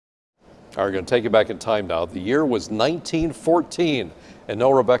All right, we're going to take you back in time now. The year was 1914. And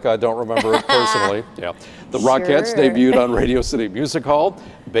no, Rebecca, I don't remember it personally. Yeah, the Rockettes debuted on Radio City Music Hall.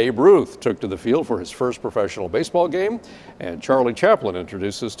 Babe Ruth took to the field for his first professional baseball game. And Charlie Chaplin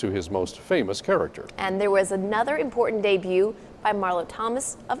introduced us to his most famous character. And there was another important debut by Marlowe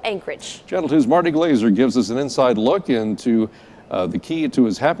Thomas of Anchorage. Channel 2's Marty Glazer gives us an inside look into the key to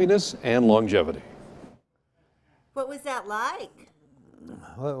his happiness and longevity. What was that like?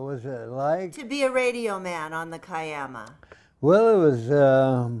 What was it like? To be a radio man on the Kiama. Well, it was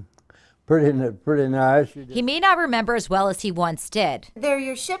pretty nice. He may not remember as well as he once did. They're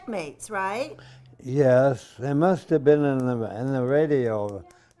your shipmates, right? Yes, they must have been in the radio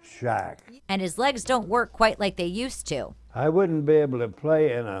shack. And his legs don't work quite like they used to. I wouldn't be able to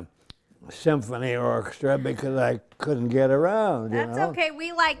play in a symphony orchestra because I couldn't get around. That's okay.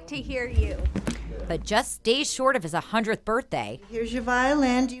 We like to hear you. But just days short of his 100th birthday, Here's your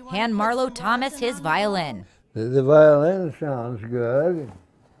violin. Do you want hand to put Marlowe some Thomas resin his on violin. The violin sounds good.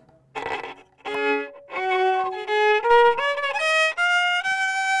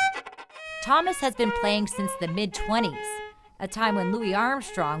 Thomas has been playing since the mid-20s, a time when Louis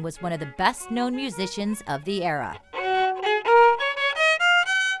Armstrong was one of the best-known musicians of the era.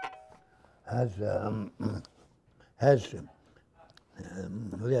 That's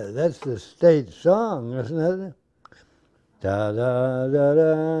the state song, isn't it? Da da da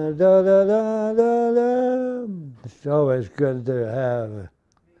da da da da da da. It's always good to have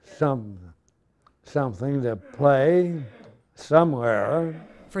something to play somewhere.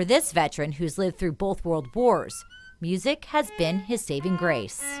 For this veteran who's lived through both world wars, music has been his saving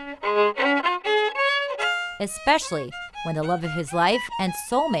grace. Especially when the love of his life and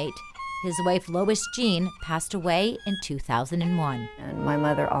soulmate, his wife Lois Jean, passed away in 2001. And my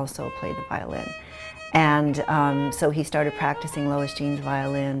mother also played the violin. And so he started practicing Lois Jean's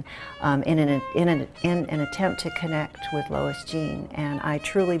violin in an attempt to connect with Lois Jean. And I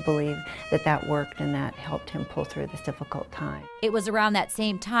truly believe that that worked and that helped him pull through this difficult time. It was around that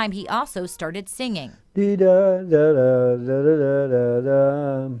same time he also started singing. Dee da da da da da da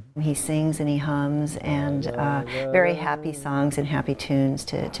da. He sings and he hums and very happy songs and happy tunes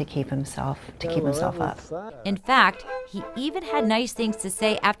to keep himself up. In fact, he even had nice things to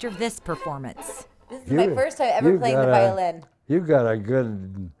say after this performance. This is my first time ever playing the violin. You got a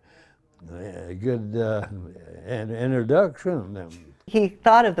good introduction. He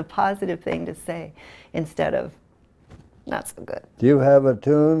thought of the positive thing to say instead of not so good. Do you have a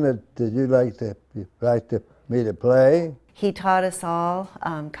tune that you'd like me to play? He taught us all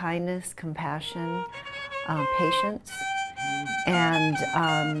kindness, compassion, patience, and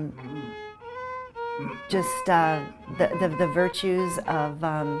just the virtues of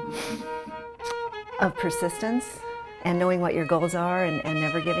persistence and knowing what your goals are and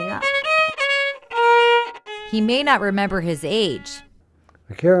never giving up. He may not remember his age.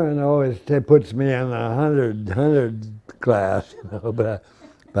 Karen always puts me in the 100 class, but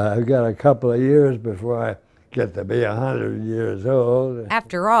I've got a couple of years before I get to be 100 years old.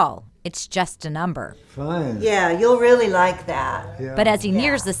 After all, it's just a number. Fine. Yeah, you'll really like that. Yeah. But as he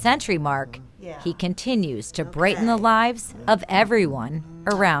nears the century mark, he continues to brighten the lives of everyone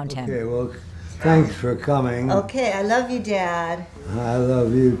around him. Okay, well, thanks for coming. Okay, I love you, Dad. I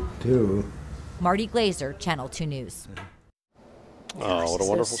love you, too. Marty Glazer, Channel 2 News. Oh, what a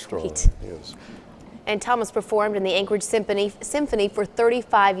wonderful story. Yes. And Thomas performed in the Anchorage Symphony for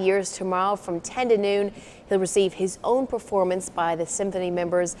 35 years. Tomorrow from 10 to noon, he'll receive his own performance by the symphony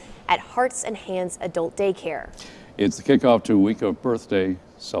members at Hearts and Hands Adult Daycare. It's the kickoff to a week of birthday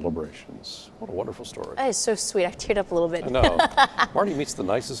celebrations. What a wonderful story. That is so sweet. I teared up a little bit. I know. Marty meets the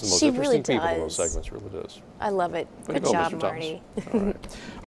nicest and most She interesting really people in those does. segments, really does. I love it. Way to Good go, job, Mr. Thomas. Marty. All right.